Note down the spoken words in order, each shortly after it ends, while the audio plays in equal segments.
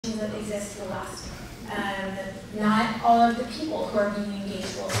that exist will last. Not all of the people who are being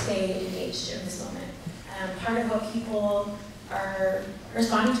engaged will stay engaged in this moment. Part of what people are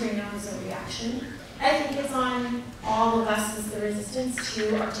responding to right now is a reaction. I think it's on all of us as the resistance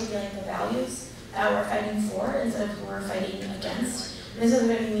to articulate the values that we're fighting for instead of who we're fighting against. This is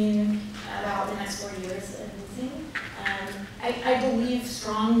what I mean about the next 4 years of moving. I believe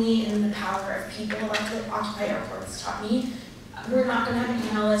strongly in the power of people. Like the Occupy Airports taught me. We're not going to have an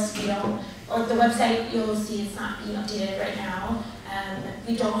email list. We don't, like the website, you'll see it's not being updated right now.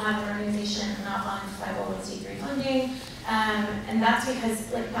 We don't have an organization, we're not on 501c3 funding. And that's because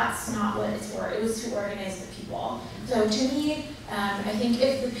that's not what it's for. It was to organize the people. So to me, I think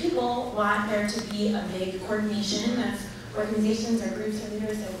if the people want there to be a big coordination of organizations or groups or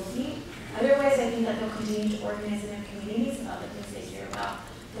leaders, there will be. Otherwise, I think that they'll continue to organize in their communities about the things they care about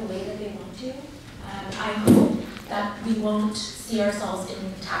the way that they want to. I hope that we won't see ourselves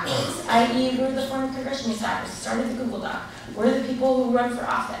in tactics, i.e. we're the former congressional staff who started the Google Doc. We're the people who run for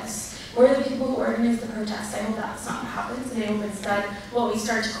office. We're the people who organize the protests. I hope that's not what happens, and I hope instead what we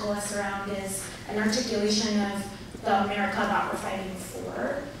start to coalesce around is an articulation of the America that we're fighting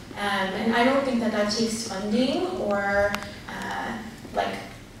for. And I don't think that that takes funding or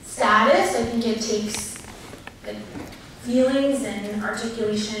status. I think it takes feelings and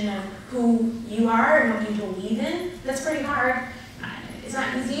articulation of who you are and what you believe in. That's pretty hard. It's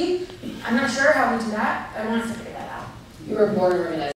not easy. I'm not sure how we do that. I want us to figure that out. You were born organized.